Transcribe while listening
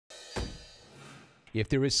if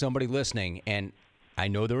there is somebody listening, and I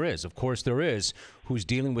know there is, of course there is, who's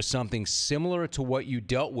dealing with something similar to what you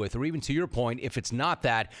dealt with, or even to your point, if it's not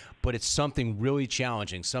that, but it's something really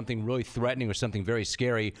challenging, something really threatening, or something very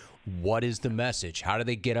scary, what is the message? How do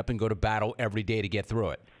they get up and go to battle every day to get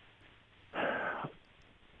through it?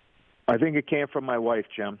 I think it came from my wife,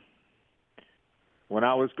 Jim. When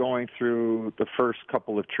I was going through the first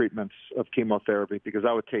couple of treatments of chemotherapy, because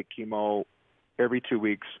I would take chemo every 2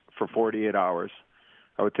 weeks for 48 hours.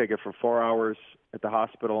 I would take it for 4 hours at the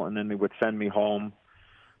hospital, and then they would send me home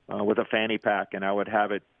with a fanny pack, and I would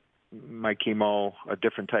have my chemo, a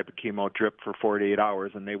different type of chemo, drip for 48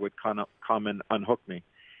 hours, and they would come and unhook me.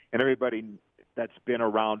 And everybody that's been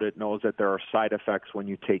around it knows that there are side effects when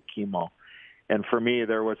you take chemo. And for me,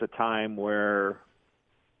 there was a time where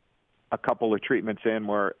a couple of treatments in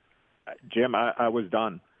where, Jim, I was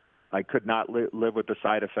done. I could not live with the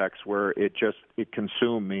side effects where it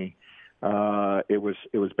consumed me. It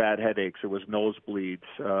was bad headaches. It was nosebleeds.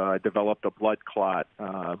 I developed a blood clot,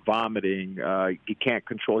 vomiting. You can't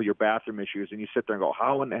control your bathroom issues, and you sit there and go,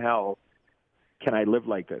 "How in the hell can I live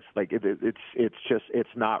like this?" Like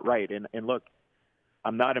it's not right. And look,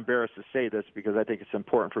 I'm not embarrassed to say this because I think it's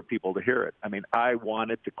important for people to hear it. I mean, I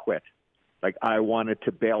wanted to quit. Like I wanted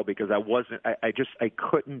to bail because I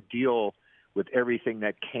couldn't deal with everything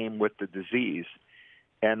that came with the disease.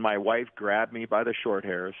 And my wife grabbed me by the short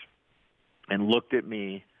hairs and looked at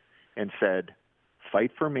me and said,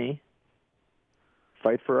 "Fight for me,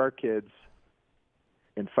 fight for our kids,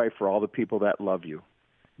 and fight for all the people that love you.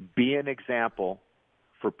 Be an example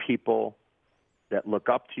for people that look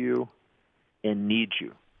up to you and need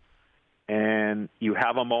you." And you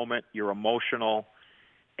have a moment, you're emotional,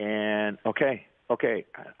 and okay,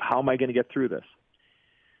 how am I going to get through this?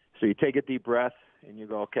 So you take a deep breath and you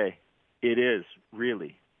go, okay, it is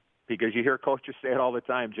really. Because you hear coaches say it all the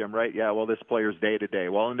time, Jim, right? Yeah, well, this player's day to day.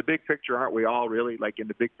 Well, in the big picture, aren't we all really? Like in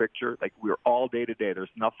the big picture, like we're all day to day. There's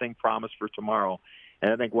nothing promised for tomorrow.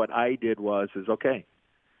 And I think what I did is okay,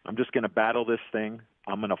 I'm just going to battle this thing.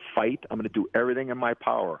 I'm going to fight. I'm going to do everything in my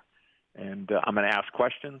power. And I'm going to ask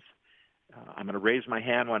questions. I'm going to raise my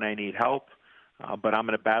hand when I need help. But I'm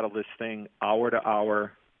going to battle this thing hour to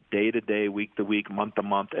hour, day to day, week to week, month to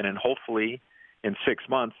month. And then hopefully in 6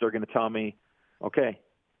 months, they're going to tell me, okay,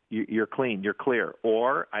 you're clean, you're clear.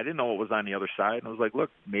 Or I didn't know what was on the other side. And I was like, look,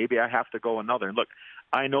 maybe I have to go another. And look,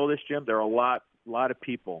 I know this, Jim. There are a lot of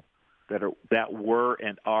people that were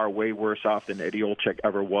and are way worse off than Eddie Olczyk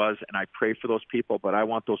ever was. And I pray for those people, but I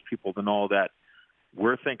want those people to know that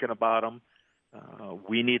we're thinking about them.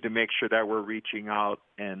 We need to make sure that we're reaching out,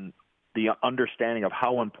 and the understanding of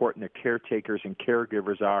how important the caretakers and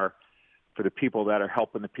caregivers are for the people that are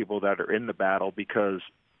helping the people that are in the battle, because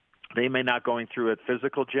they may not going through it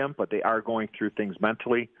physical, Jim, but they are going through things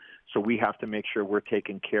mentally. So we have to make sure we're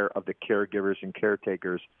taking care of the caregivers and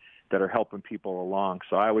caretakers that are helping people along.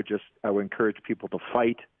 So I would encourage people to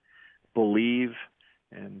fight, believe,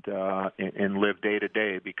 and live day to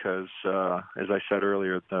day, because as I said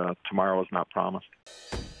earlier, tomorrow is not promised.